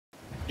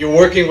You're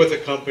working with a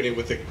company,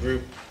 with a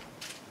group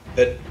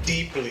that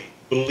deeply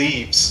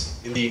believes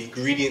in the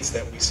ingredients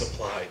that we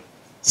supply.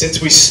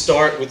 Since we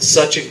start with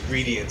such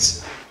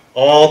ingredients,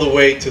 all the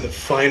way to the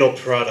final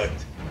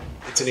product,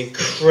 it's an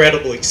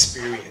incredible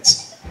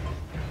experience.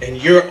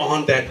 And you're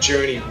on that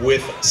journey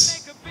with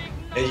us.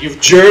 And you've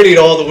journeyed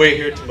all the way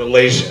here to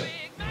Malaysia.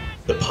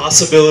 The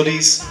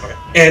possibilities are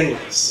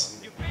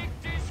endless.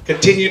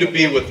 Continue to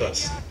be with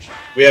us.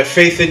 We have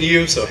faith in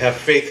you, so have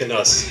faith in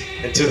us.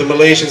 And to the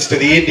Malaysians, to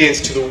the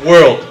Indians, to the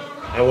world,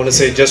 I want to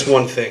say just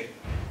one thing.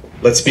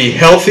 Let's be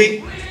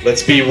healthy,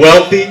 let's be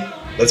wealthy,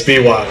 let's be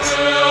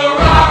wise.